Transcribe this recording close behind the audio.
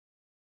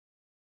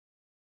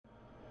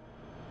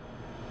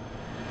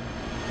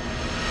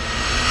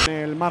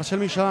el Marcel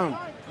Michelin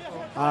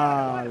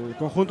al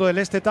conjunto del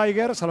Este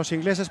Tigers, a los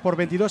ingleses por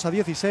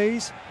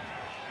 22-16.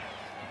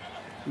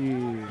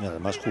 Y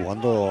además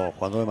jugando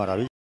de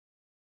maravilla.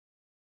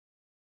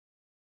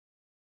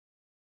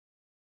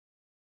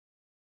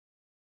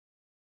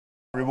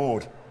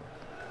 Reward.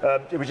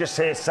 We just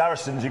see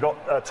Saracens, you've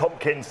got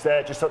Tompkins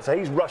there, just so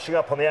he's rushing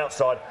up on the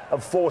outside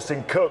and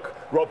forcing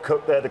Rob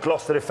Cook there, the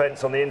Gloucester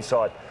defence on the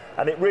inside.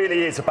 And it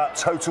really is about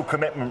total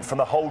commitment from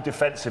the whole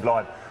defensive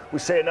line. We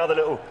see another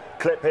little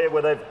clip here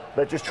where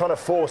they're just trying to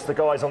force the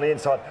guys on the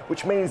inside,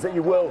 which means that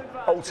you will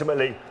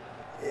ultimately,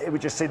 we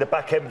just see the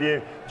back end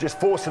view, just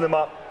forcing them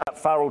up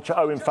at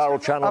Owen Farrell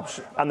channel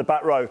and the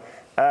back row.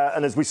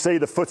 And as we see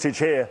the footage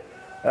here,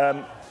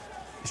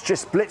 it's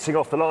just blitzing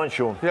off the line,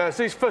 Sean. Yeah, it's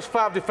these first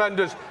 5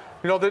 defenders,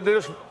 you know, they're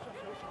just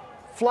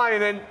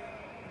flying in.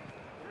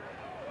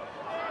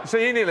 You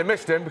see, he nearly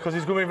missed him because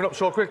he's moving up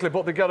so quickly,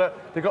 but they got a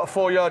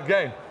 4-yard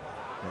gain.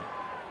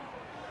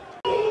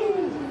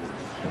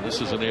 And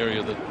this is an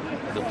area that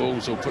the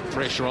Bulls will put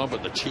pressure on,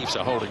 but the Chiefs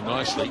are holding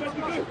nicely.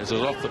 As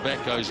it off the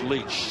back goes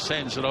Leach,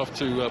 sends it off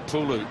to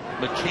Pulu.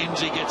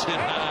 McKenzie gets hit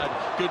hard.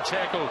 Good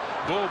tackle.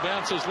 Ball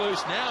bounces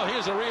loose. Now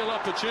here's a real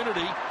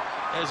opportunity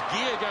as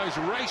Gear goes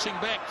racing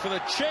back for the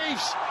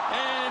Chiefs,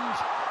 and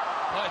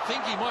I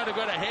think he might have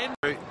got a hand.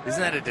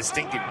 Isn't that a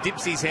distinctive?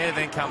 Dips his head and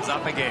then comes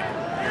up again.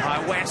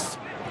 High West,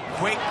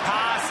 quick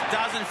pass,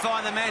 doesn't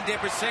find the man.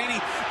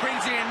 Debrasini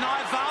brings it in.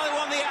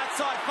 Naivalu on the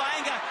outside.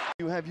 Fainga.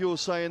 You have your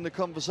say in the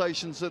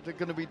conversations that are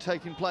going to be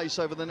taking place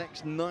over the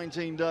next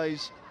 19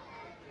 days.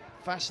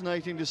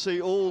 Fascinating to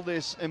see all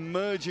this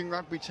emerging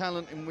rugby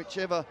talent in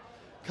whichever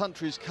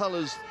country's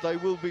colours they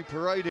will be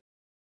parading.